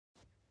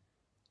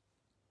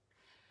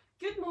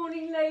Good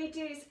morning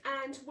ladies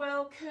and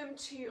welcome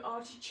to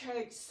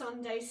Artichoke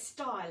Sunday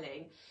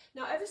Styling.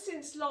 Now ever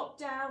since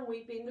lockdown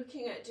we've been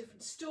looking at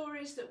different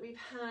stories that we've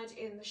had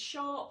in the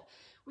shop.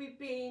 We've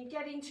been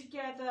getting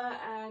together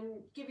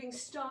and giving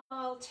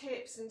style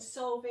tips and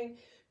solving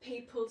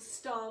people's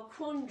style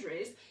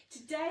quandaries.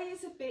 Today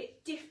is a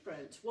bit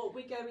different. What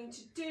we're going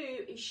to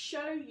do is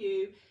show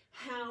you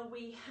how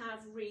we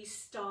have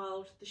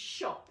restyled the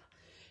shop.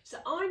 So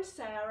I'm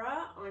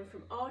Sarah, I'm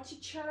from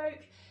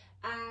Artichoke,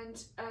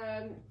 and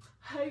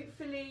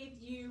hopefully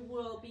you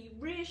will be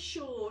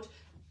reassured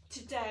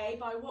today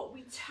by what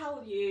we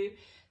tell you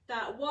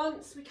that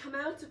once we come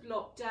out of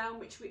lockdown,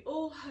 which we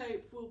all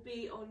hope will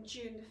be on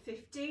June the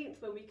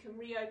 15th when we can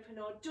reopen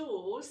our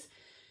doors,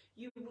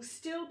 you will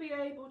still be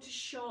able to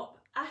shop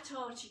at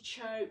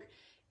Artichoke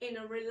in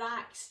a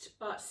relaxed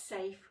but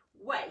safe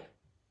way.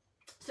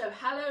 So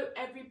hello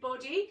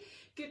everybody,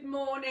 good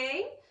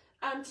morning.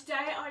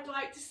 Today I'd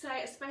like to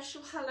say a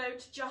special hello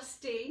to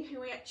Justine,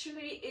 who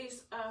actually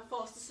is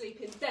fast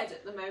asleep in bed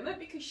at the moment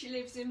because she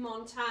lives in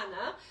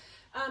Montana.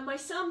 My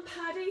son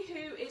Paddy,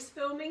 who is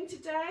filming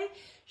today,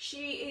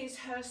 she is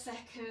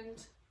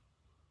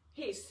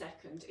his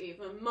second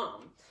even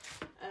mum.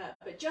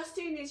 But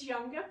Justine is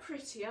younger,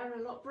 prettier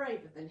and a lot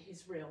braver than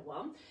his real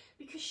one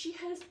because she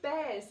has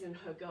bears in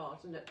her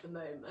garden at the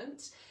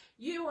moment.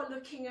 You are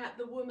looking at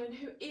the woman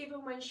who,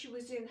 even when she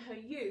was in her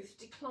youth,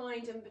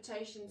 declined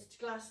invitations to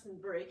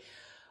Glastonbury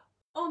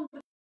on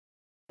the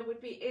there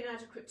would be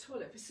inadequate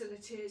toilet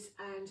facilities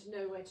and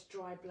nowhere to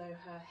dry blow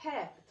her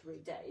hair for 3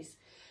 days.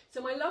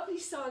 So my lovely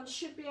son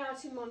should be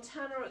out in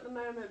Montana at the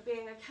moment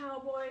being a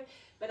cowboy,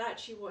 but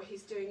actually what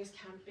he's doing is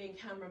being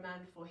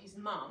cameraman for his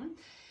mum.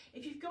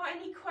 If you've got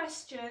any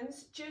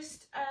questions,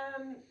 just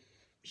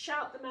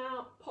shout them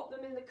out, pop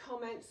them in the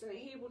comments, and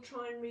he will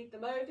try and read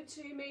them over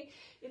to me.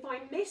 If I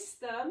miss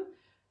them,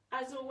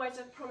 as always,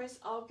 I promise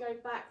I'll go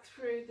back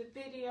through the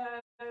video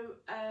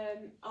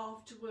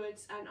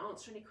afterwards and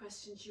answer any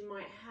questions you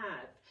might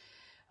have.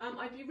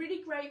 I'd be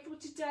really grateful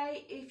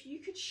today if you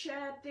could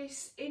share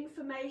this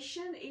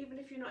information, even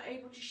if you're not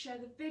able to share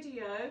the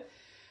video,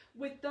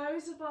 with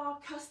those of our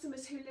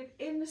customers who live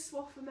in the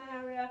Swaffham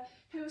area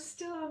who are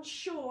still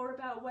unsure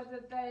about whether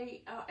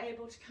they are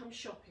able to come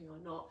shopping or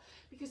not.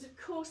 Because of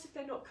course, if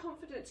they're not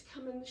confident to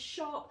come in the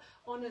shop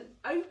on an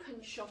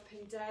open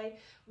shopping day,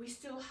 we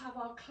still have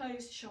our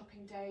closed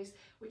shopping days,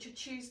 which are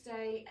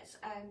Tuesdays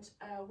and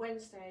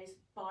Wednesdays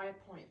by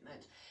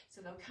appointment. So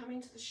they'll come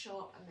into the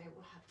shop and they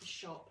will have the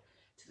shop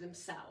to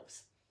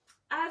themselves.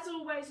 As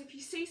always, if you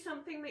see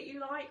something that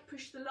you like,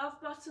 push the love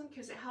button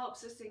because it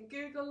helps us in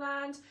Google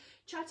land.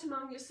 Chat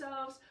among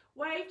yourselves.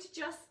 Wave to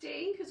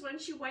Justine because when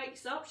she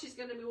wakes up, she's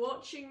going to be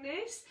watching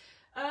this.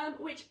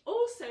 Which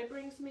also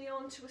brings me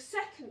on to a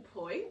second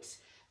point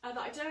that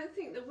I don't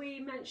think that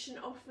we mention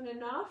often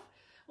enough.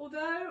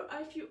 Although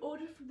if you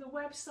order from the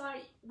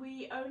website,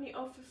 we only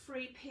offer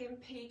free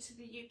P&P to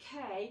the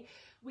UK,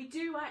 we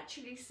do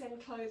actually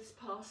send clothes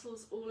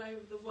parcels all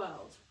over the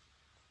world.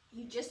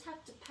 You just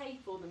have to pay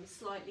for them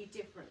slightly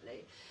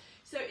differently.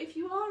 So if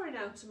you are in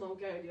Outer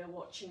Mongolia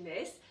watching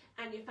this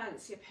and you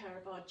fancy a pair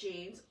of our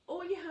jeans,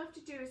 all you have to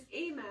do is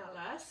email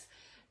us,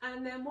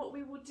 and then what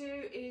we will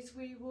do is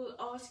we will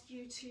ask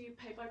you to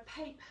pay by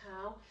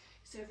PayPal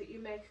so that you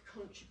make a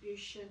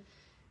contribution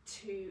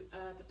to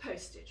the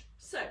postage.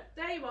 So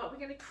there you are, we're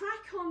going to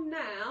crack on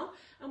now,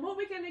 and what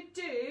we're going to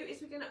do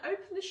is we're going to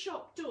open the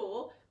shop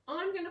door.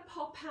 I'm going to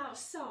pop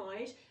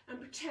outside and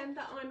pretend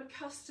that I'm a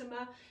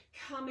customer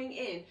coming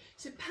in.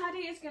 So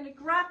Paddy is going to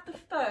grab the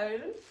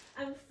phone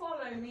and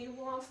follow me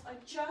whilst I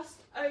just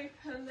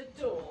open the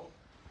door.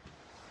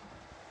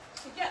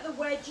 So get the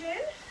wedge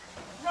in.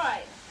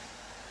 Right.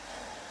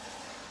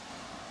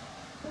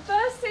 The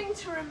first thing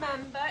to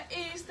remember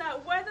is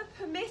that weather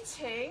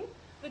permitting,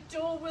 the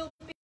door will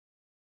be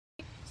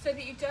so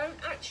that you don't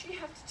actually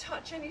have to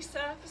touch any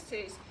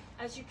surfaces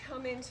as you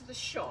come into the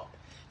shop.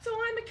 So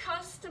I'm a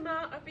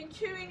customer, I've been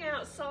queuing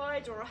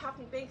outside, or I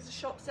haven't been because the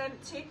shop's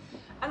empty,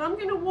 and I'm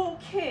going to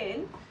walk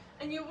in,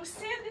 and you will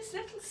see at this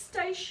little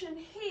station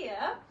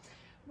here,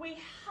 we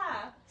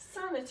have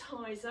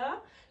sanitizer.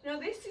 Now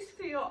this is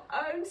for your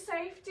own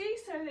safety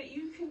so that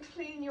you can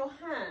clean your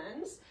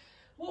hands.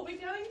 What we're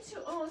going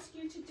to ask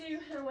you to do,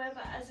 however,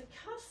 as a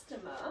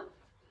customer,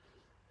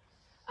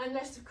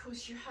 unless of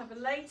course you have a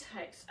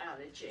latex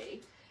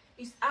allergy,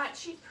 is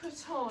actually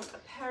put on a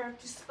pair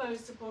of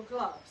disposable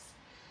gloves.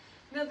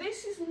 Now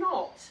this is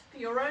not for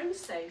your own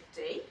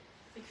safety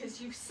because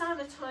you've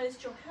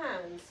sanitized your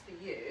hands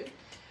for you,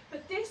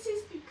 but this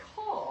is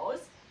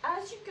because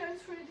as you go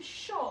through the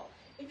shop,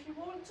 if you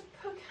want to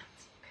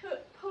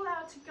pull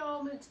out a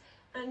garment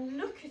and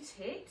look at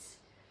it,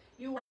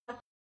 you want to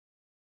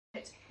do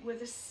it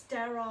with a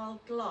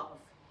sterile glove,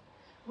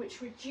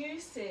 which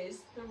reduces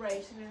the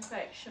rate of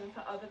infection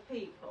for other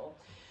people.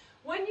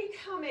 When you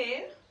come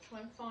in,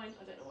 try and find,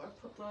 I don't know where I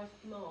put my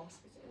mask,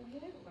 is it in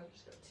here or I've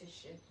just got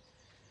tissue?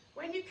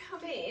 When you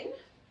come in,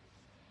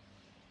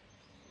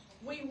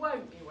 we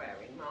won't be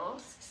wearing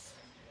masks,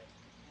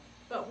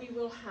 but we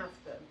will have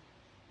them.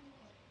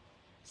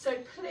 So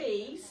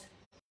please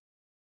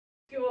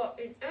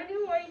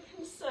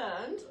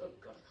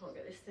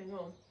hang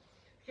on.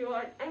 If you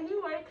are in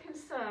any way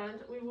concerned,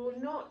 we will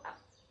not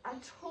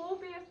at all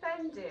be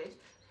offended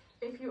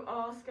if you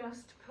ask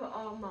us to put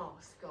our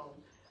mask on.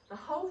 The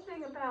whole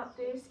thing about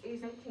this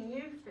is making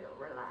you feel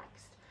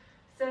relaxed.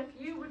 So if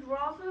you would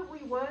rather we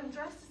weren't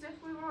dressed as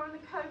if we were on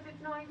a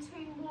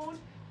COVID-19 ward,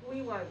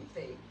 we won't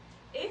be.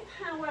 If,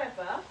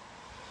 however,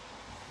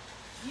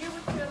 you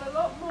would feel a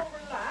lot more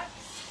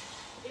relaxed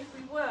if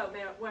we were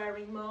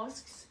wearing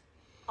masks,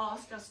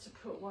 ask us to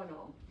put one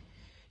on.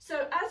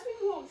 So as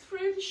we walk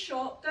through the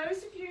shop, those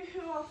of you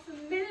who are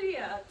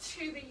familiar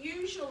to the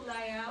usual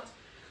layout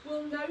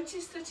will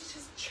notice that it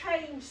has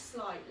changed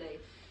slightly.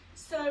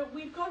 So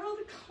we've got all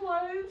the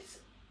clothes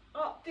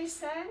up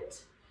this end,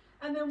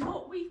 and then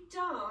what we've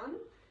done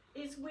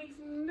is we've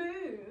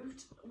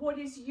moved what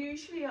is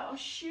usually our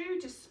shoe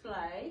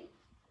display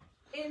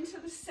into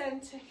the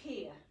centre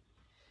here,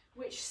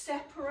 which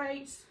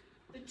separates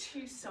the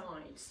two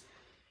sides.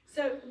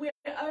 So we're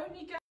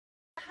only going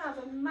to have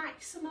a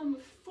maximum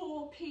of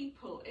 4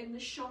 people in the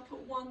shop at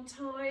one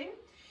time.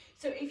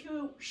 So if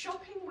you're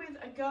shopping with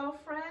a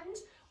girlfriend,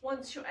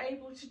 once you're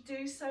able to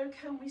do so,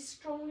 can we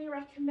strongly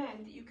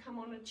recommend that you come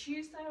on a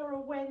Tuesday or a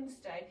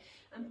Wednesday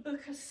and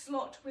book a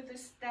slot with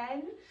us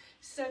then,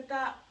 so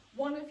that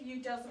one of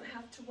you doesn't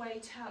have to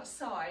wait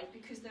outside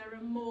because there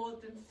are more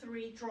than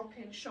 3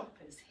 drop-in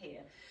shoppers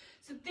here.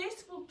 So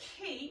this will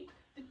keep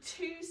the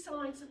 2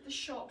 sides of the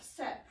shop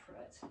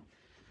separate.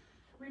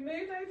 We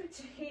move over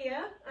to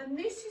here, and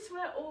this is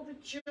where all the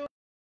jewelry.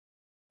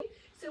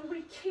 So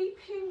we're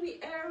keeping the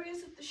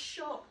areas of the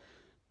shop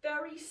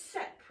very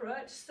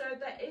separate, so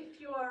that if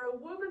you are a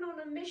woman on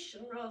a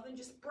mission rather than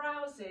just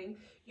browsing,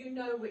 you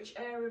know which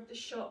area of the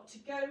shop to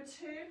go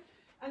to.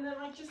 And then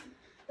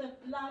the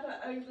ladder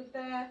over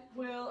there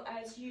will,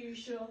 as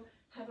usual,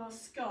 have our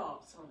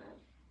scarves on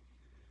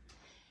it.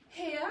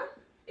 Here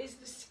is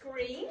the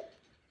screen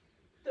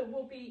that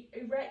will be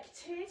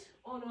erected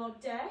on our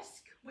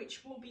desk,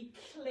 which will be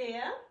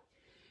clear,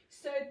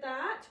 so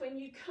that when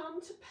you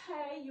come to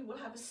pay, you will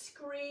have a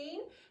screen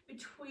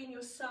between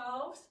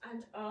yourselves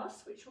and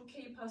us, which will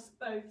keep us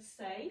both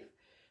safe.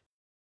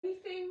 The only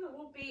thing that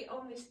will be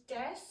on this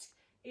desk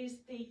is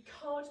the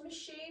card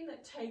machine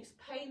that takes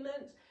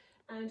payment,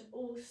 and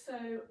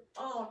also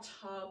our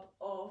tub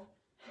of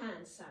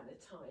hand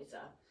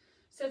sanitizer,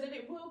 so that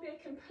it will be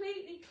a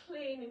completely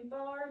clean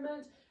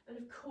environment, and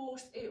of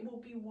course it will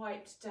be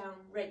wiped down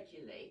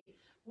regularly.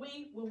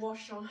 We will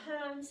wash our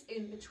hands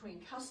in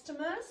between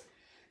customers,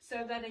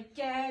 so that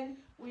again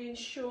we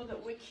ensure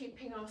that we're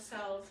keeping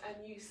ourselves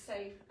and you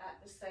safe at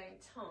the same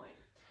time.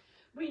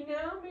 We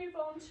now move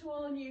on to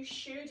our new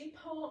shoe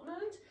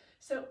department.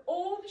 So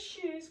all the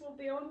shoes will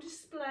be on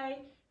display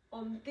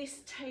on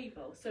this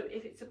table. So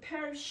if it's a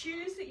pair of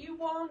shoes that you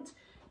want,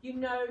 you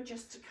know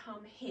just to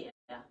come here.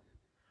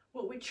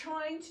 What we're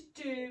trying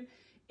to do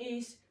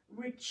is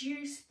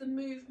reduce the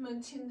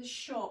movement in the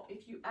shop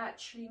if you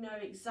actually know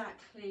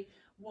exactly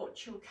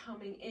what you're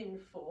coming in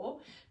for.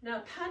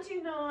 Now Paddy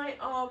and I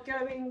are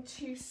going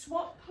to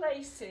swap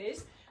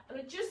places, and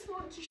I just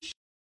want to show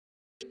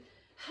you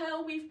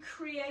how we've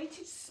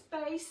created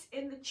space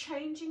in the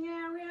changing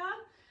area,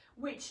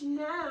 which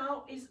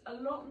now is a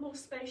lot more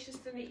spacious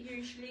than it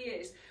usually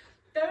is.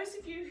 Those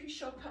of you who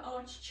shop at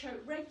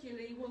Artichoke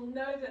regularly will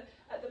know that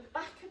at the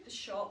back of the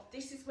shop,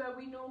 this is where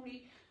we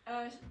normally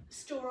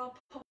store our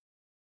pop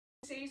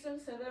season.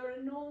 So there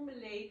are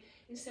normally,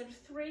 instead of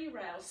 3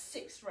 rails,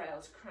 6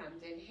 rails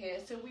crammed in here.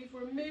 So we've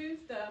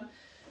removed them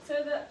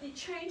so that the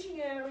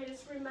changing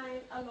areas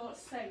remain a lot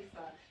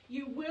safer.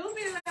 You will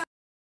be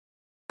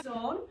allowed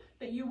on,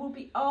 but you will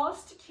be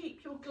asked to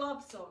keep your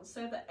gloves on,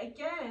 so that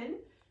again,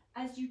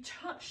 as you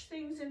touch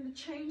things in the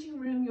changing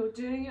room, you're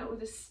doing it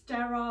with a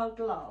sterile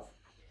glove.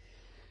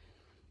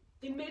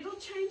 The middle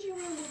changing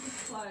room will be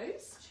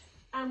closed,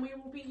 and we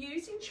will be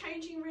using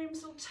changing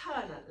rooms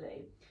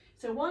alternately.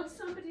 So once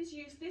somebody's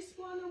used this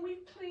one and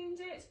we've cleaned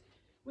it,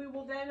 we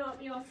will then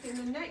be asking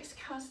the next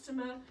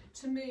customer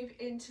to move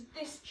into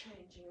this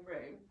changing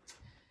room.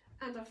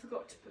 And I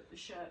forgot to put the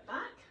shirt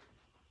back.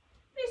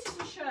 This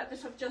is a shirt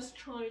that I've just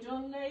tried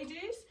on,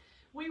 ladies.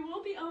 We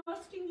will be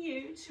asking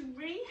you to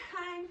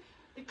rehang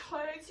the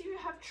clothes you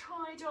have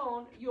tried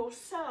on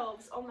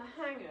yourselves on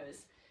the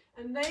hangers,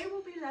 and they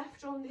will be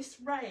left on this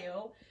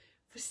rail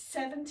for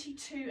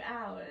 72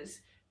 hours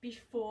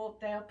before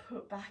they are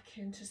put back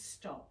into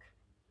stock.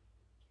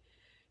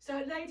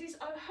 So ladies,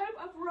 I hope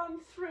I've run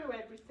through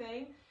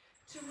everything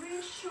to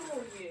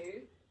reassure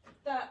you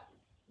that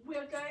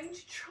we're going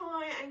to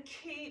try and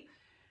keep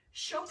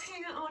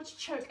shopping at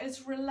Artichoke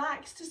as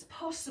relaxed as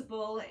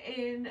possible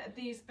in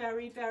these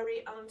very,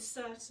 very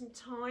uncertain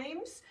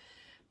times.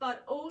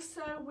 But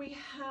also we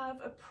have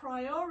a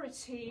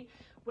priority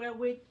where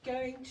we're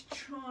going to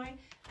try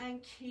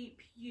and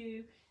keep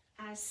you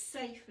as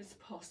safe as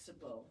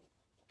possible.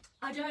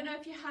 I don't know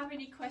if you have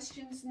any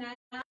questions now.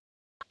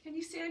 Can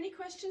you see any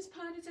questions,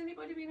 Pam? Has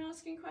anybody been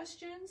asking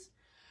questions?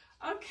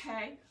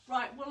 Okay,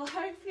 right, well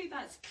hopefully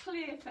that's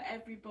clear for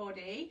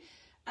everybody.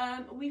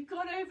 We've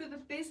gone over the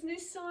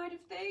business side of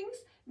things.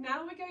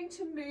 Now we're going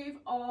to move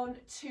on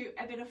to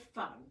a bit of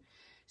fun.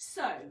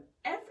 So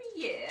every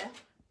year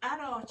at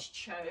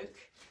Artichoke,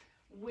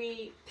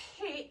 we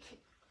pick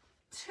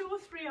 2 or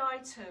 3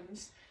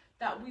 items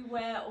that we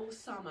wear all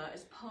summer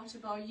as part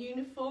of our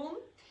uniform,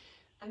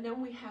 and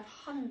then we have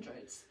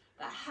hundreds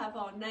that have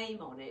our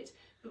name on it,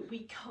 but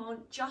we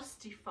can't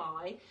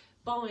justify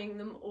buying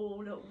them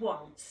all at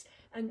once.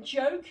 And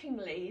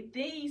jokingly,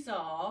 these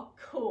are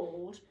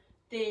called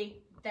the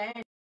 "they're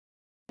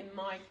in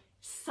my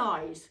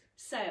size"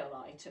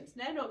 sale items.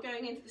 They're not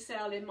going into the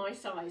sale in my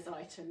size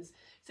items.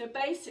 So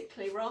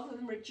basically, rather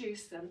than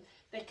reduce them,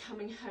 they're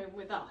coming home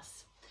with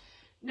us.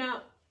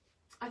 Now,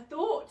 I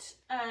thought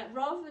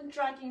rather than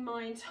dragging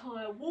my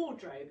entire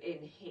wardrobe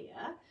in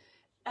here,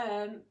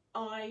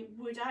 I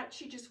would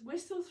actually just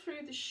whistle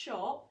through the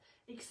shop,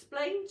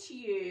 explain to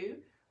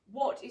you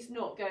what is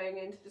not going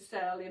into the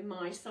sale in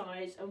my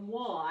size and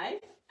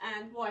why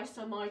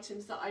some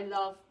items that I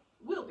love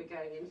will be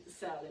going into the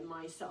sale in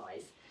my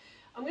size.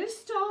 I'm going to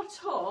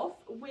start off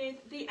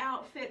with the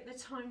outfit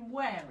that I'm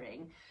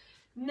wearing.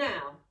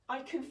 Now,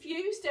 I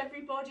confused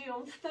everybody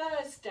on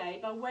Thursday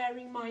by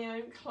wearing my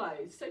own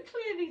clothes, so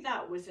clearly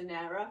that was an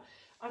error.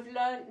 I've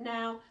learned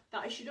now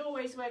that I should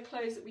always wear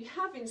clothes that we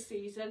have in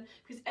season,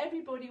 because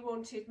everybody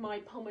wanted my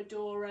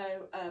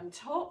Pomodoro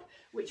top,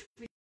 which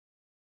we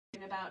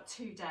in about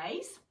 2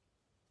 days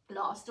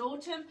last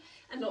autumn,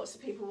 and lots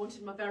of people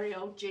wanted my very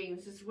old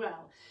jeans as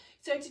well.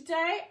 So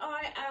today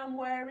I am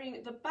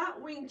wearing the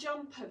batwing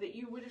jumper that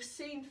you would have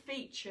seen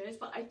featured,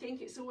 but I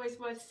think it's always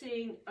worth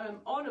seeing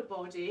on a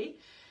body.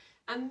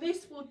 And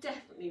this will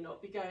definitely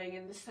not be going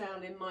in the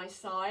sale in my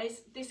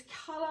size. This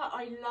colour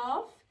I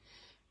love,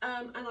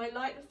 and I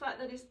like the fact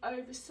that it's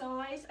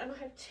oversized, and I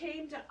have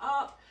teamed it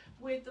up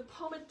with the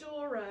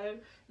Pomodoro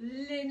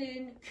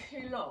linen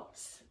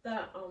culottes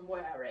that I'm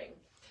wearing.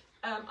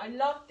 I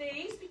love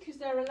these because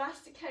they're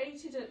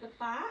elasticated at the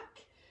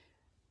back,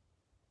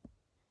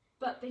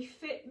 but they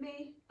fit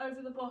me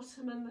over the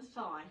bottom and the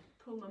thigh.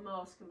 Pull my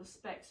mask and my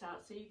specs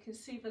out so you can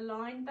see the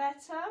line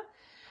better.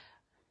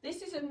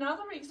 This is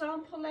another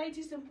example,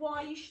 ladies, of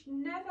why you should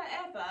never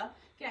ever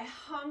get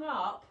hung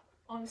up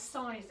on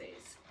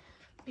sizes,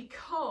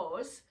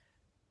 because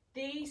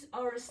these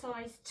are a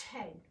size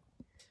 10.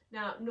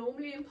 Now,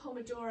 normally in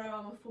Pomodoro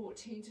I'm a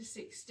 14 to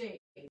 16.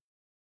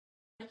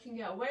 I can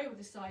get away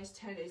with a size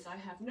 10 is I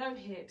have no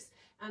hips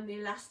and the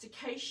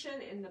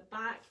elastication in the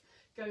back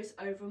goes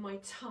over my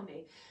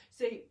tummy.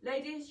 So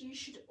ladies, you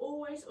should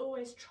always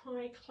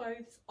try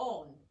clothes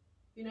on.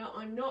 You know,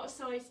 I'm not a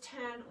size 10,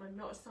 I'm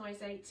not a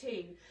size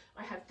 18.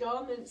 I have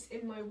garments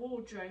in my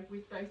wardrobe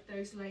with both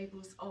those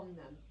labels on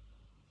them.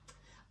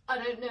 I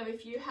don't know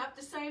if you have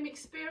the same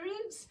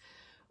experience,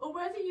 or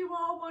whether you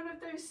are one of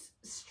those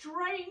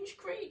strange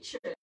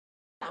creatures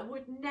that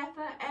would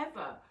never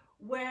ever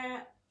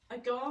wear a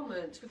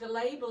garment with a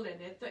label in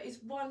it that is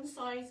one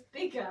size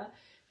bigger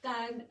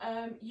than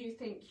you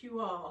think you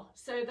are.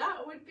 So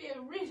that would be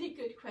a really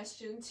good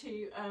question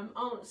to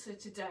answer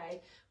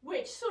today.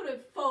 Which sort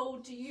of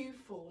fold do you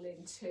fall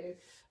into?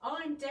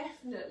 I'm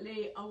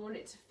definitely, I want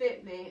it to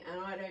fit me, and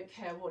I don't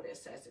care what it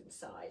says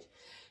inside.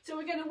 So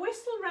we're going to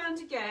whistle around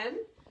again,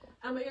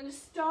 and we're going to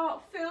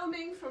start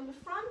filming from the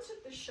front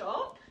of the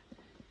shop,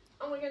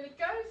 and we're going to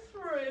go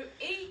through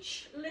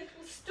each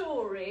little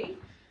story,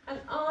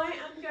 and I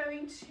am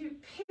going to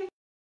pick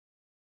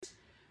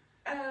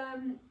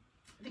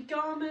the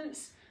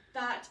garments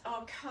that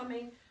are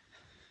coming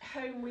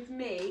home with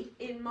me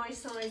in my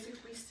size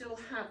if we still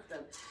have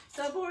them.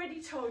 So I've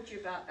already told you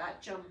about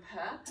that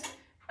jumper.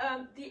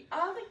 The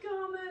other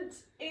garment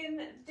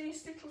in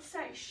this little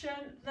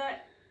section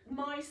that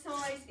my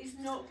size is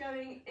not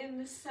going in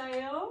the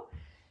sale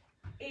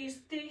is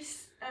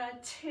this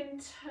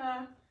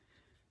Tinter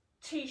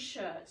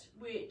t-shirt,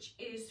 which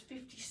is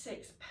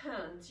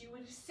 £56. You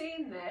would have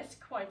seen this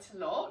quite a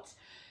lot.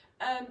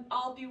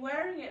 I'll be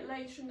wearing it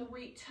later in the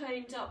week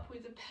tamed up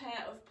with a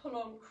pair of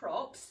pull-on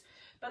crops,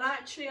 but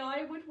actually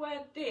I would wear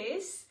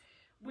this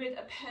with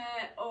a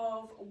pair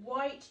of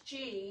white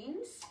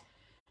jeans,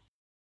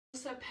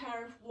 also a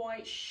pair of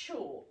white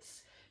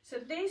shorts. So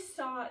this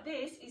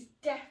is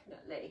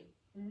definitely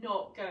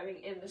not going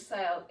in the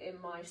sale in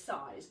my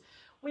size.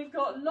 We've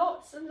got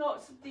lots and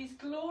lots of these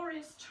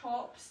glorious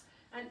tops,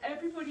 and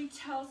everybody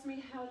tells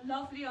me how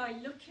lovely I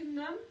look in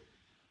them,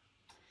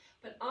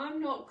 but I'm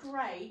not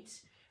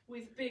great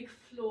with big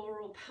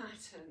floral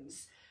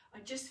patterns. I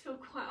just feel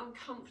quite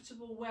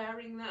uncomfortable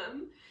wearing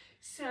them.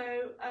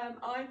 So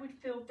I would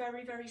feel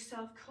very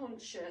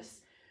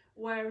self-conscious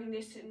wearing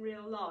this in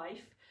real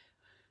life.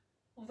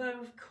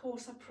 Although of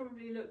course I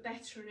probably look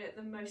better in it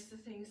than most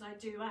of the things I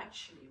do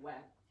actually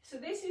wear. So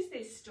this is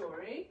this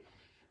story.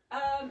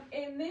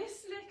 In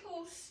this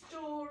little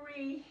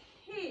story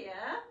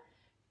here,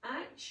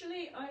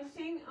 actually I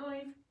think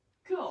I've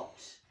got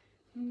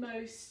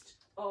most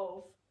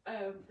of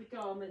the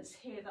garments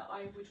here that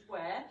I would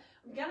wear.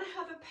 I'm going to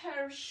have a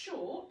pair of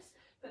shorts,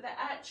 but they're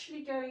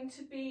actually going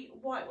to be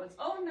white ones.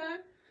 Oh no,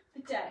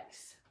 the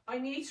decks. I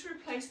need to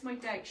replace my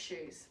deck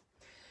shoes.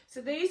 So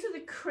these are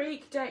the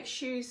Creek deck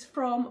shoes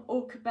from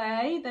Orca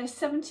Bay. They're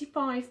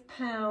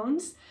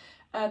 £75.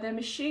 They're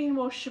machine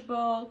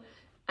washable,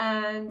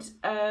 and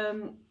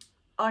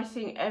I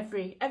think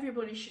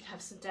everybody should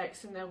have some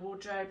decks in their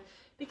wardrobe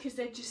because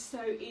they're just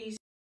so easy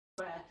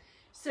to wear.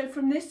 So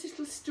from this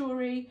little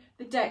story,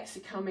 the decks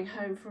are coming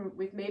home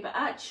with me, but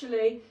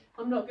actually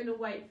I'm not going to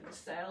wait for the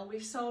sale.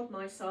 We've sold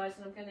my size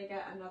and I'm going to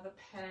get another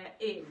pair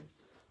in.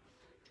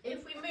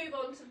 If we move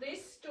on to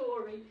this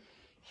story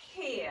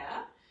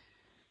here,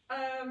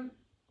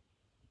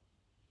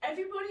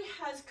 everybody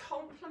has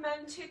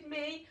complimented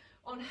me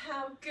on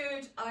how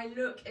good I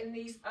look in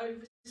these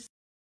oversized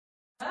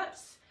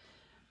shirts,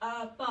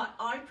 but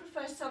I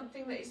prefer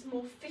something that is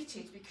more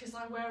fitted because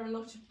I wear a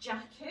lot of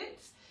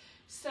jackets.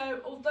 So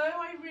although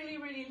I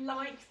really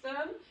like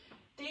them,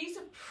 these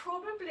are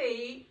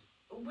probably,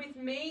 with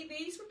me,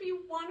 these would be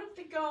one of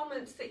the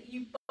garments that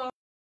you buy.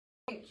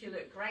 I think you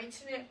look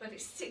great in it, but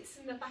it sits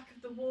in the back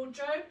of the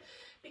wardrobe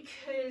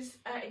because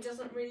it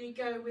doesn't really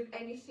go with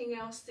anything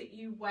else that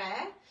you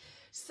wear.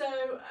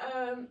 So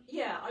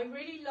yeah, I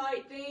really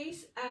like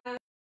these, and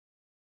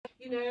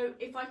you know,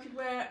 if I could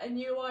wear a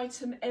new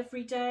item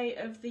every day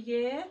of the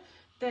year,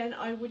 then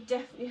I would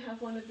definitely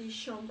have one of these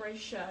chambray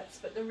shirts.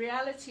 But the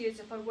reality is,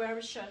 if I wear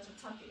a shirt,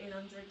 I'll tuck it in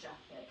under a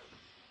jacket.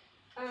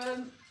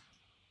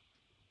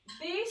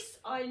 This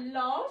I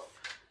love,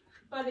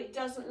 but it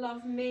doesn't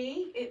love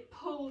me. It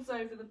pulls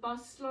over the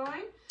bust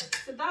line,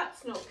 so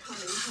that's not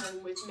coming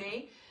home with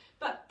me.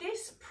 But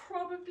this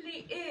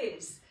probably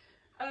is.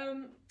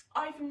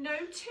 I've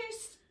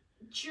noticed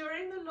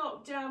during the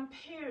lockdown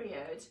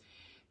period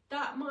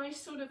that my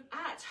sort of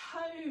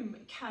at-home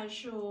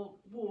casual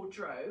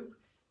wardrobe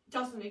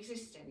doesn't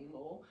exist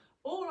anymore.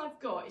 All I've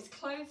got is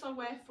clothes I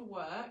wear for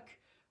work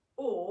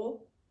or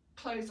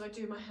clothes I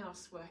do my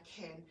housework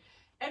in.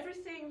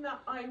 Everything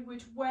that I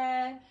would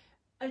wear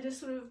and just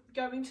sort of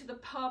going to the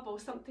pub or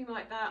something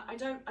like that, I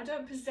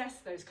don't possess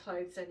those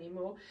clothes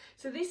anymore.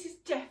 So this is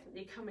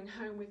definitely coming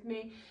home with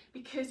me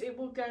because it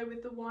will go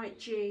with the white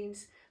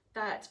jeans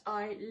that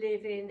I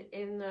live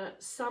in the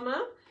summer.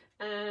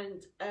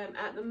 And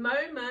at the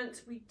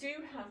moment we do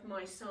have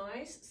my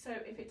size, so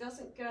if it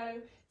doesn't go,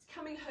 it's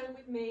coming home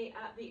with me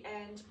at the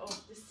end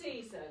of the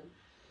season.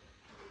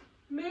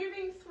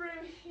 Moving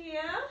through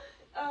here,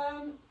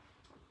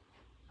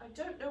 I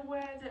don't know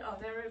where they are.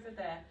 They're over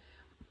there.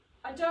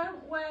 I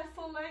don't wear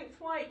full length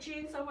white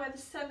jeans, I wear the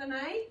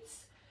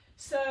 7/8,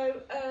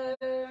 so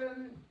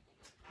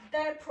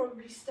they're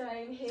probably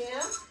staying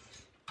here.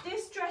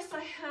 This dress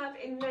I have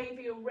in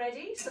navy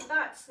already, so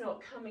that's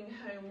not coming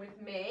home with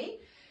me.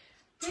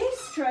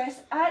 This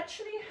dress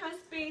actually has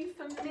been,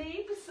 for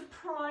me, the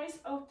surprise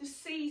of the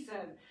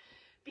season,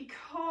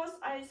 because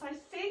as I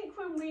think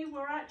when we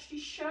were actually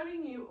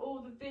showing you all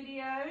the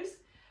videos,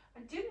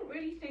 I didn't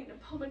really think the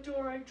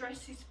Pomodoro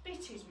dresses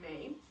fitted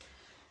me,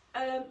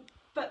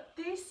 but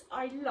this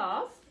I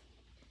love.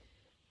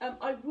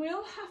 I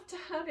will have to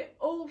have it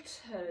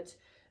altered.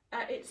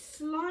 It's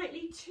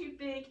slightly too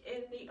big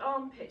in the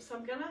armpit, so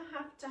I'm going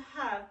to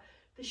have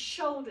the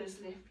shoulders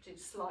lifted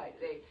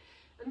slightly.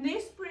 And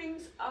this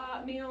brings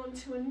me on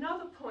to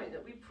another point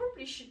that we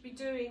probably should be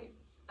doing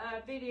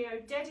a video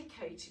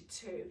dedicated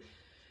to.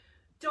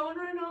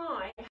 Donna and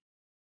I have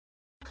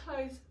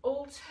clothes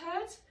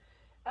altered.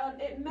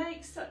 It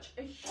makes such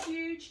a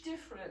huge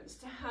difference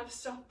to have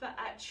stuff that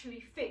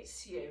actually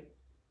fits you.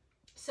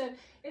 So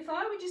if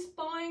I were just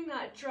buying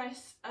that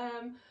dress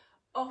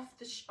off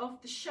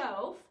the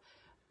shelf,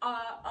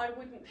 I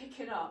wouldn't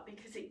pick it up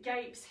because it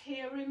gapes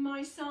here in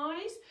my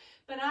size.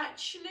 But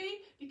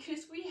actually,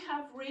 because we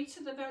have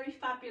Rita, the very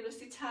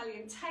fabulous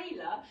Italian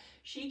tailor,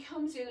 she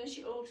comes in and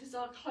she alters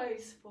our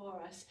clothes for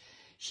us.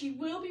 She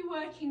will be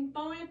working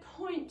by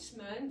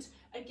appointment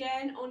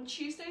again on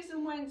Tuesdays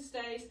and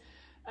Wednesdays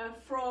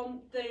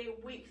from the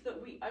week that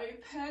we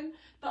open.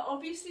 But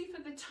obviously,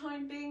 for the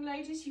time being,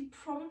 ladies, you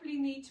probably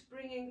need to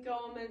bring in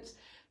garments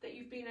that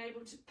you've been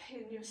able to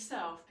pin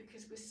yourself,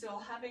 because we're still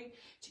having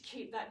to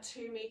keep that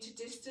 2 metre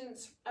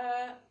distance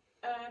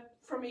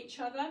from each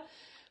other.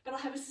 But I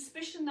have a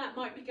suspicion that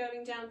might be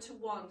going down to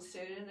 1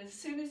 soon, and as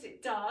soon as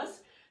it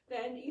does,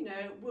 then, you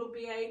know, we'll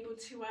be able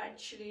to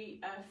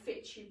actually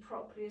fit you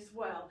properly as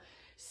well.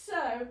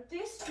 So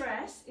this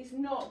dress is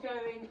not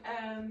going,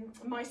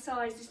 my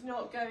size is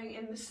not going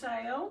in the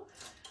sale.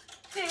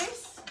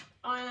 This,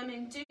 I am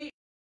indeed,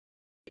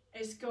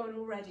 is gone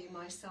already,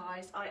 my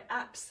size. I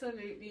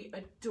absolutely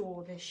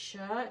adore this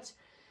shirt,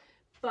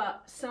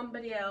 but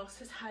somebody else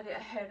has had it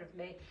ahead of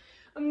me.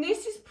 And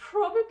this is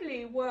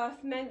probably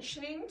worth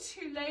mentioning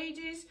to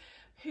ladies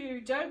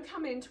who don't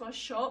come into our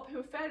shop,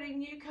 who are fairly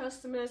new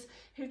customers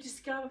who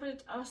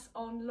discovered us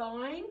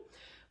online.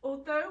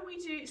 Although we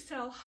do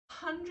sell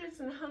hundreds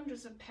and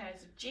hundreds of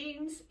pairs of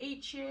jeans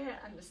each year,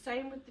 and the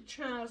same with the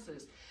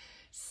trousers,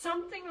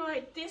 something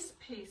like this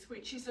piece,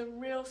 which is a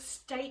real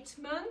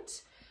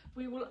statement,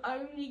 we will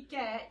only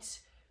get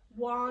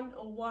 1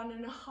 or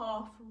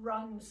 1.5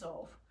 runs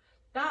of.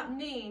 That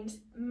means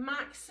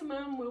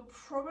maximum we'll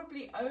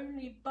probably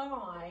only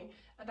buy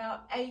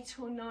about 8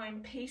 or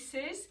 9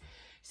 pieces.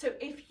 So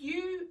if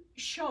you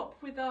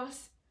shop with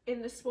us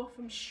in the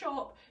Swaffham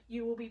shop,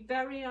 you will be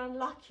very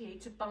unlucky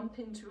to bump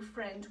into a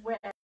friend where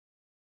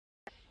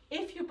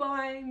if you're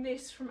buying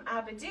this from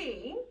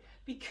Aberdeen,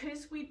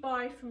 because we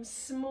buy from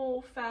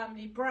small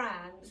family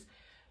brands,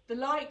 the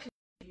likelihood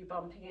of you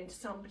bumping into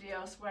somebody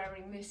else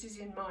wearing this is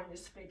in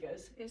minus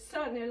figures. It's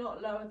certainly a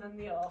lot lower than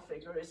the R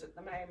figure is at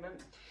the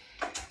moment.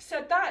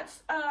 So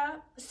that's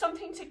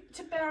something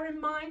to bear in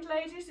mind,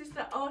 ladies, is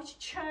that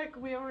Artichoke,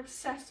 we are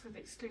obsessed with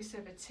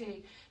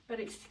exclusivity, but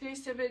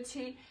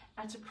exclusivity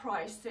at a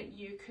price that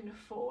you can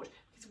afford,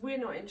 because we're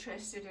not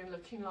interested in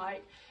looking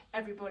like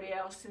everybody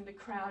else in the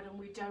crowd, and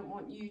we don't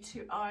want you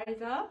to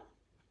either.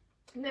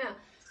 Now,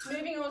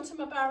 moving on to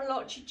my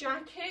Bariloche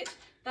jacket,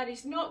 that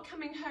is not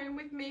coming home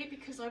with me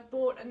because I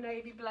bought a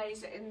navy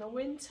blazer in the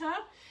winter,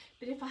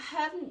 but if I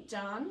hadn't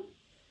done,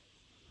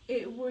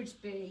 it would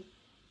be.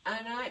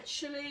 And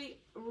actually,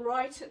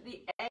 right at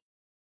the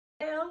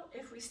end,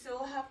 if we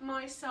still have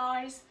my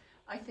size,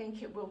 I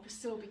think it will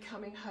still be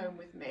coming home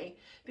with me,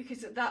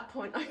 because at that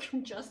point I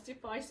can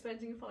justify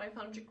spending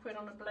 500 quid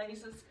on a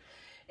blazers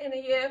in a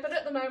year, but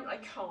at the moment I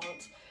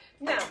can't.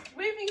 Now,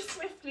 moving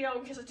swiftly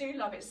on, because I do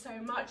love it so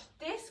much,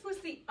 this was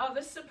the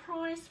other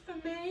surprise for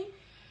me.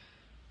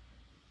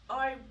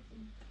 I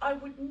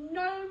would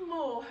no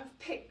more have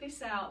picked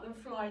this out than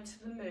Fly to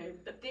the Moon,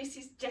 but this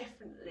is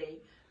definitely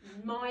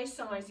my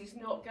size, is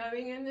not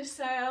going in the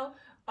sale.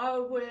 I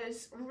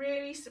was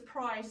really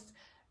surprised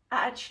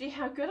at actually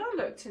how good I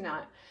looked in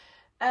it.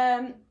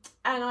 And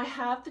I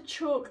have the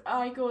chalk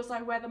eye gauze,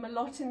 I wear them a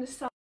lot in the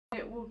summer,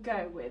 it will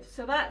go with.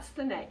 So that's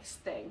the next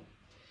thing.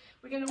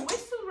 We're going to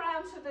whistle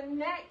round to the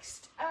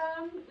next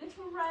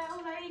little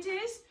rail,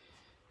 ladies.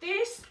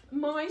 This,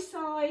 my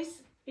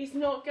size, is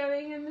not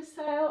going in the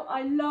sale.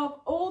 I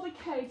love all the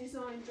K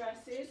design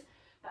dresses,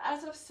 but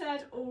as I've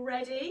said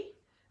already,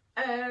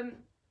 I'm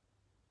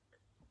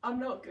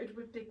not good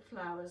with big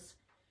flowers.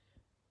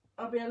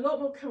 I'll be a lot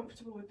more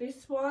comfortable with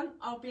this one.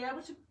 I'll be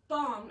able to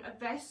bung a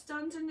vest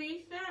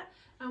underneath it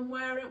and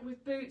wear it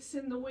with boots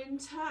in the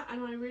winter,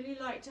 and I really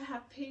like to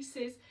have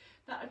pieces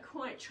that are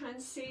quite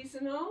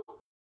trans-seasonal.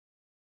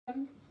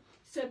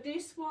 So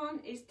this one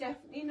is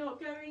definitely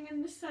not going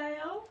in the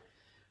sale.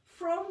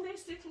 From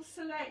this little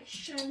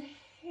selection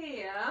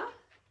here,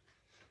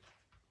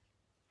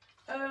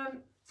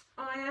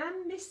 I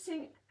am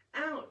missing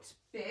out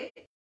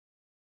bits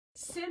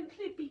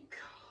simply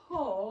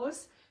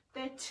because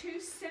they're too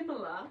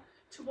similar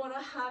to what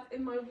I have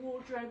in my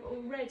wardrobe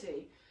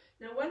already.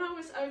 Now when I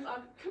was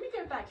over, can we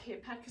go back here,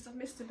 Pat, because I've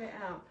missed a bit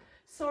out.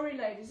 Sorry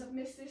ladies, I've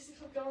missed this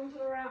little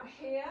gondola out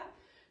here.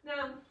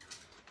 Now,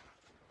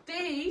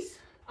 these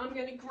I'm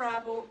going to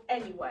grab all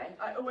anyway.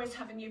 I always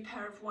have a new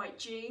pair of white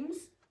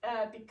jeans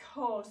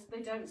because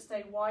they don't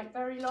stay white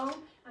very long,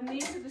 and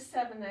these are the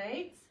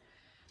 7/8.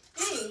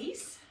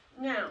 These,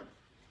 now,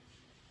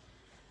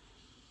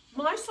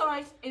 my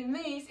size in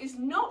these is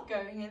not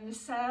going in the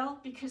sale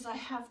because I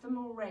have them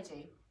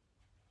already.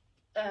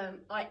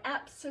 I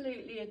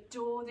absolutely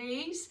adore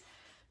these.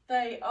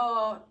 They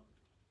are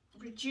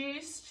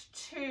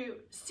reduced to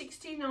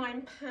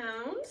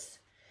 £69.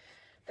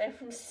 They're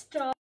from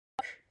Star.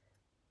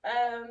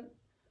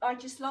 I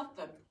just love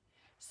them.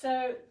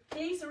 So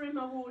these are in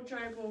my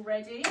wardrobe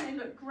already. They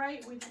look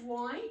great with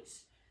white.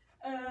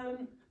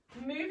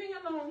 Moving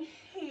along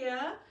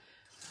here.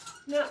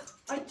 Now,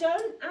 I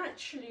don't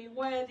actually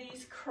wear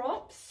these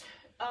crops,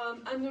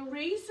 and the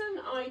reason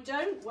I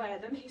don't wear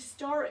them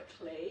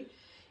historically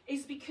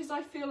is because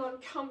I feel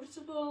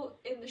uncomfortable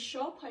in the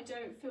shop. I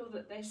don't feel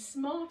that they're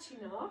smart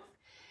enough,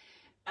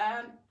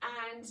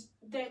 and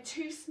they're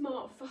too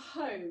smart for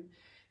home.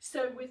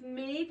 So with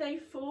me, they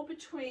fall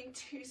between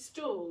two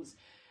stools.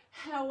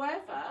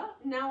 However,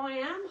 now I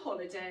am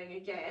holidaying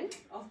again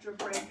after a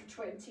break of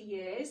 20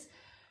 years.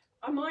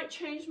 I might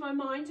change my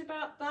mind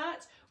about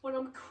that. What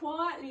I'm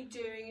quietly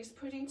doing is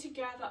putting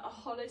together a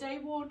holiday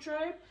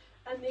wardrobe,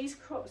 and these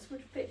crops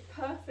would fit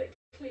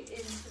perfectly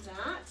into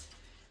that,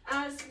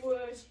 as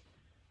would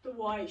the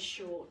white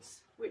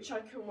shorts, which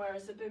I can wear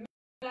as a Bermuda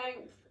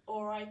length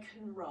or I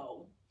can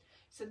roll.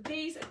 So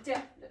these are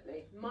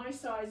definitely, my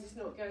size is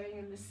not going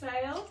in the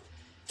sale.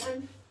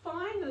 And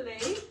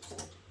finally,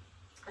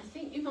 I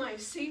think you might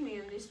have seen me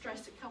in this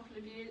dress a couple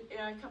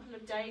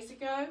of days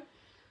ago.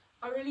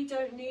 I really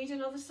don't need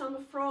another summer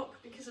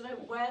frock because I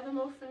don't wear them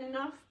often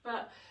enough,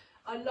 but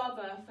I love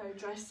Erfo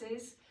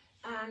dresses,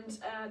 and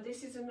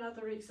this is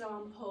another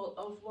example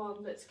of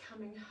one that's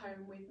coming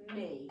home with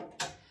me.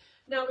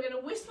 Now we're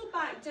going to whistle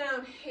back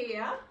down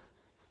here.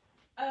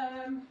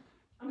 I'm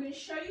going to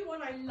show you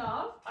what I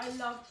love. I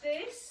love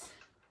this,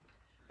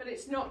 but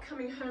it's not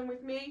coming home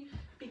with me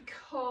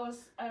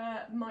because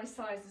my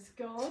size is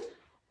gone.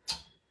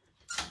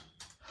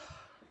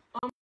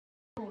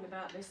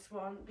 About this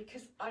one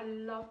because I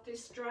love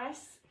this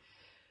dress.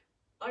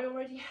 I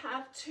already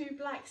have two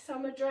black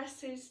summer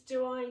dresses.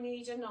 Do I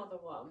need another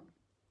one?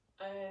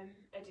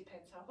 It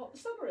depends how hot the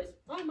summer is.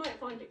 I might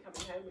find it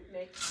coming home with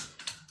me.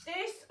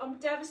 This I'm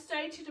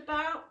devastated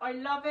about. I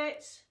love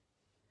it.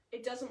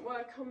 It doesn't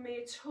work on me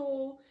at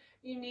all.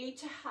 You need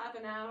to have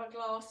an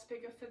hourglass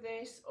figure for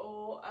this,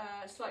 or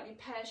slightly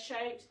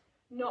pear-shaped.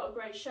 Not a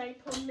great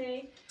shape on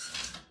me.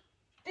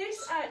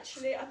 This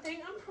actually, I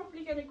think I'm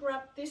probably going to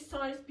grab this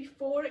size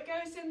before it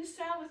goes in the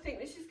sale. I think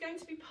this is going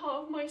to be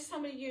part of my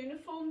summer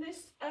uniform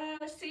this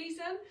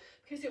season,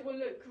 because it will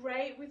look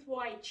great with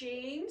white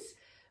jeans.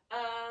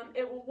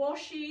 It will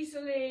wash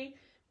easily,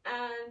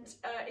 and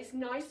it's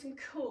nice and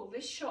cool.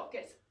 This shop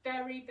gets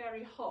very,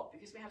 very hot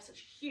because we have such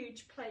a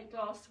huge plate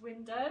glass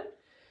window.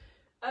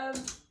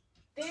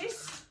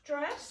 This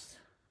dress,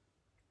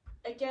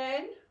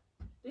 again,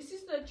 this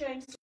is the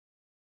James.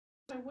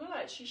 I will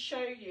actually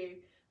show you.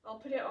 I'll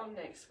put it on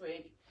next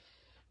week.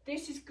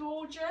 This is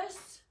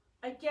gorgeous.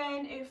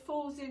 Again, it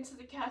falls into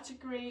the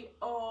category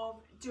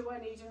of, do I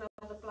need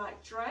another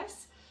black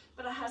dress?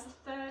 But it has a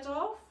third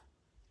off.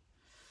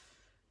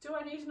 Do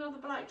I need another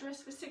black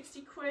dress for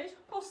 60 quid?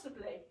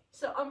 Possibly.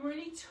 So I'm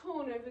really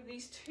torn over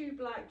these two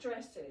black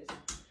dresses.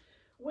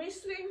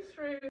 Whistling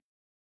through.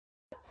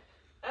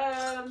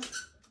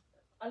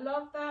 I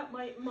love that.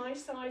 My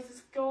size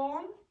is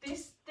gone.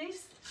 This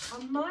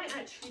I might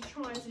actually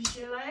try as a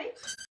gilet.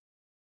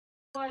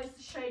 Otherwise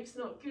the shape's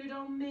not good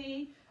on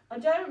me. I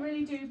don't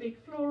really do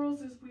big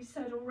florals, as we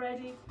said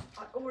already.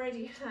 I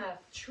already have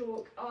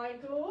chalk eye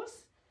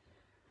gauze.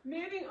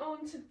 Moving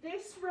on to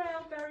this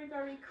rail very,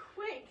 very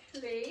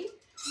quickly.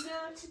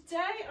 Now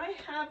today I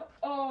have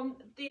on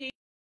the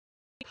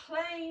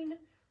plain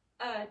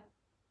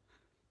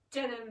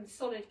denim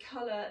solid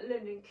colour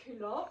linen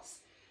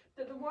culottes.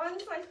 But the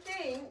ones I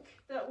think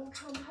that will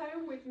come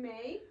home with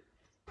me,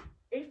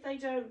 if they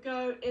don't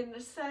go in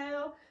the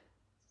sale,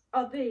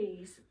 are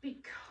these,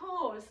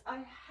 because I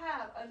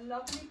have a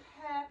lovely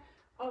pair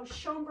of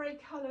chambray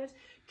coloured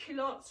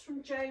culottes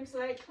from James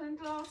Lakeland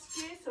last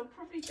year, so I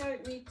probably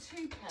don't need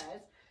two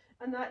pairs,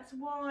 and that's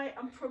why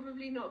I'm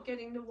probably not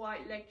getting the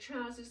white leg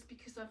trousers,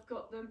 because I've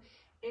got them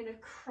in a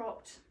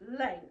cropped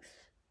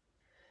length.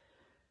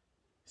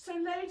 So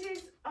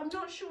ladies, I'm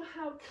not sure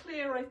how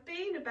clear I've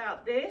been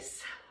about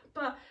this,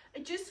 but I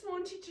just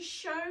wanted to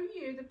show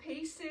you the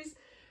pieces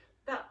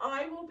that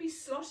I will be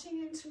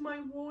slotting into my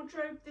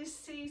wardrobe this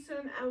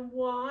season, and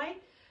why.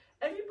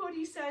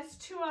 Everybody says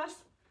to us,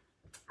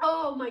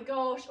 oh my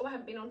gosh, oh, I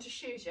haven't been on to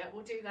shoes yet,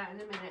 we'll do that in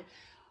a minute.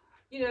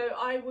 You know,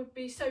 I would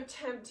be so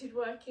tempted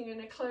working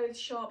in a clothes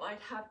shop. I'd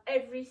have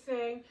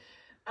everything.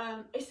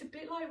 It's a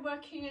bit like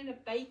working in a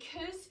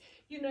baker's.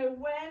 You know,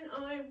 when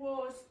I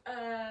was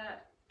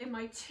in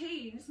my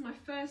teens, my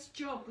first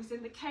job was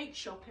in the cake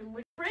shop in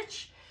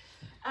Woodbridge,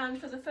 and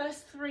for the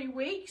first 3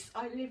 weeks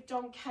I lived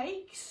on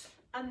cakes.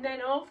 And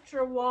then after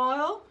a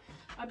while,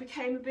 I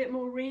became a bit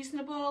more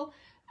reasonable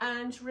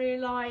and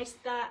realised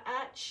that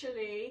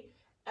actually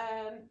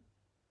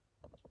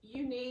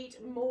you need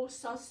more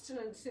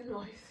sustenance in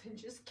life than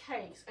just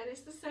cakes. And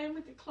it's the same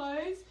with the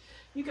clothes.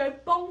 You go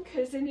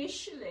bonkers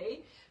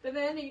initially, but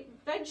then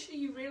eventually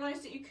you realise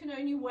that you can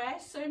only wear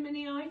so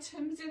many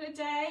items in a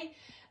day,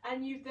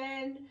 and you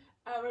then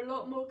are a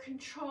lot more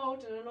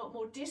controlled and a lot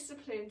more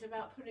disciplined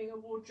about putting a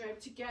wardrobe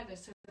together,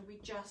 so that we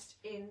just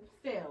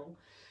infill.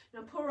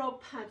 Now, poor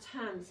old Pad's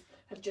hands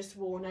have just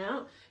worn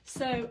out,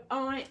 so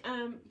I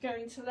am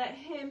going to let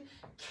him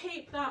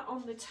keep that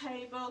on the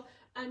table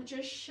and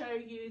just show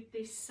you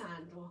this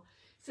sandal.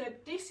 So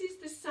this is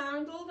the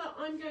sandal that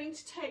I'm going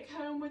to take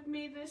home with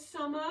me this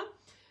summer.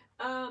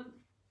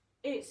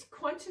 It's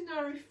quite a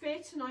narrow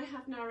fit, and I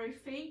have narrow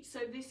feet,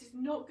 so this is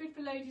not good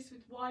for ladies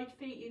with wide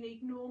feet. You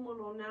need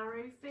normal or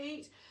narrow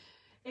feet.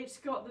 It's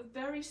got the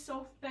very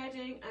soft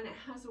bedding, and it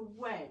has a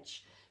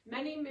wedge.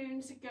 Many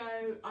moons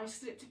ago, I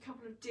slipped a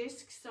couple of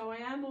discs, so I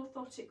am an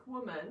orthotic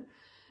woman,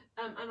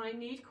 and I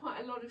need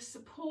quite a lot of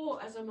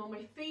support as I'm on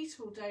my feet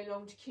all day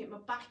long to keep my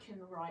back in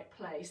the right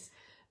place.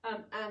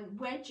 And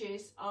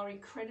wedges are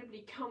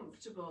incredibly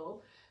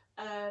comfortable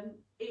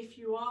if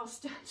you are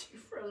standing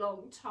for a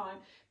long time.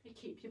 They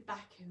keep your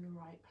back in the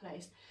right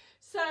place.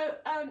 So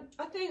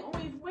I think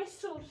we've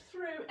whistled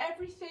through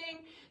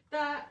everything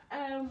that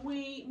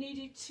we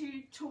needed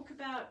to talk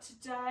about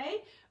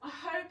today. I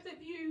hope that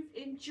you've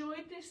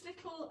enjoyed this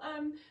little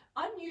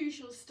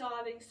unusual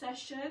styling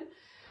session.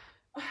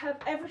 I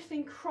have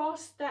everything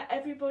crossed that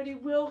everybody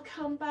will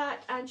come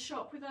back and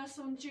shop with us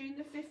on June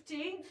the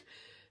 15th.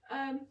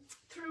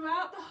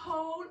 Throughout the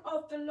whole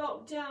of the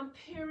lockdown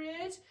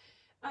period,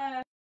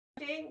 I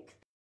think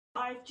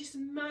I've just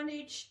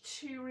managed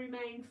to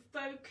remain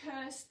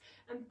focused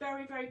and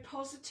very, very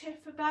positive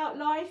about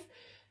life.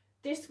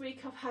 This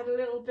week I've had a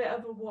little bit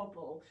of a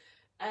wobble,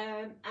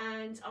 and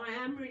I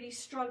am really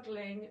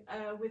struggling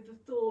with the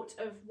thought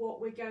of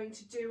what we're going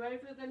to do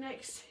over the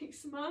next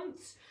 6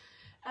 months.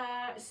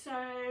 So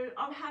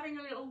I'm having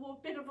a little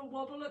bit of a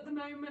wobble at the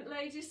moment,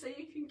 ladies, so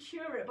you can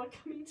cure it by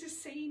coming to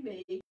see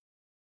me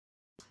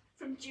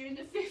from June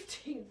the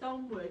 15th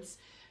onwards,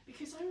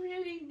 because I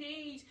really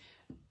need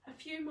a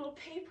few more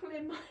people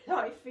in my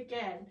life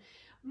again.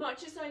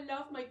 Much as I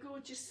love my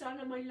gorgeous son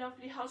and my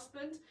lovely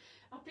husband,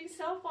 I've been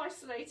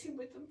self-isolating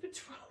with them for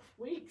 12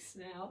 weeks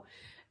now.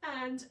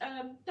 And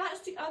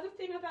that's the other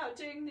thing about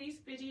doing these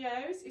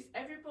videos, is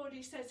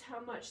everybody says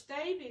how much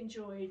they've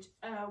enjoyed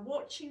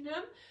watching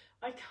them.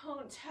 I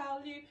can't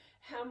tell you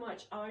how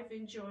much I've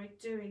enjoyed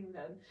doing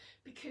them,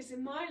 because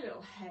in my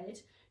little head,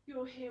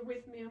 you're here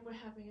with me and we're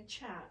having a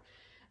chat.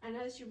 And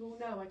as you all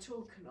know, I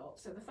talk a lot,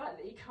 so the fact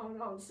that you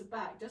can't answer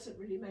back doesn't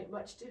really make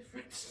much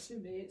difference to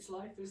me. It's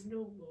life as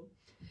normal.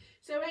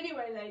 So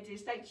anyway,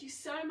 ladies, thank you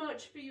so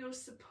much for your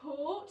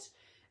support.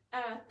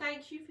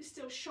 Thank you for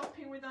still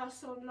shopping with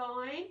us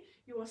online.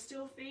 You are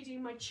still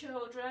feeding my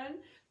children.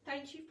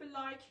 Thank you for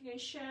liking and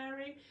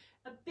sharing.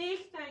 A big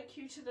thank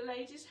you to the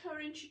ladies who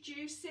are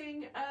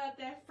introducing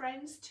their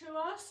friends to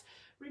us.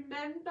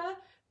 Remember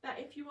that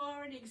if you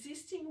are an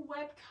existing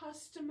web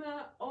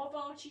customer of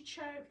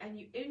Artichoke and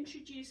you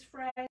introduce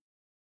friends,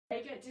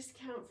 they get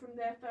discount from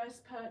their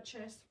first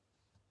purchase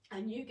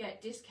and you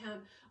get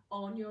discount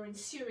on your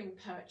ensuing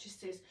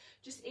purchases.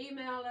 Just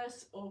email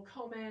us or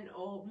comment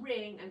or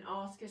ring and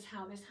ask us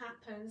how this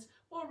happens,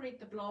 or read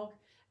the blog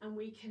and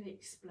we can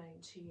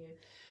explain to you.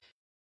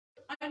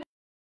 I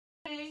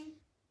know,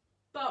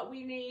 but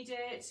we need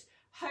it.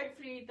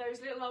 Hopefully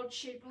those little old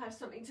sheep will have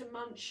something to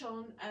munch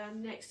on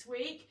next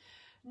week.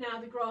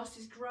 Now the grass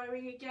is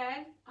growing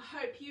again. I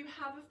hope you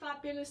have a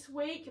fabulous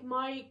week.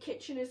 My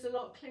kitchen is a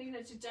lot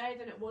cleaner today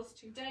than it was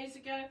 2 days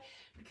ago,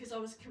 because I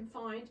was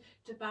confined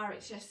to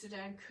barracks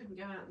yesterday and couldn't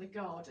go out in the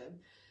garden.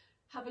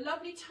 Have a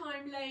lovely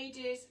time,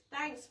 ladies.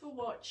 Thanks for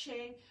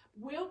watching.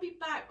 We'll be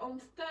back on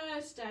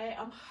Thursday.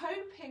 I'm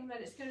hoping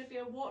that it's going to be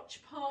a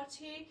watch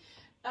party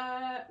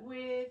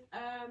with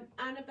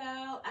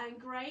Annabelle and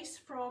Grace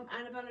from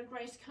Annabelle and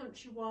Grace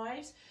Country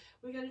Wives.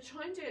 We're going to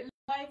try and do it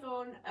live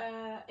on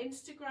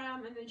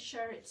Instagram and then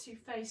share it to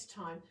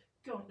FaceTime.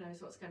 God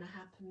knows what's going to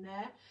happen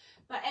there.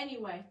 But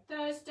anyway,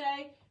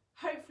 Thursday,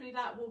 hopefully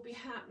that will be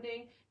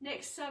happening.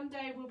 Next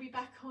Sunday, we'll be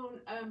back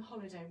on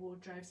holiday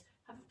wardrobes.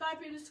 Have a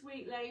fabulous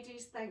week,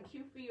 ladies. Thank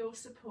you for your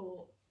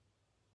support.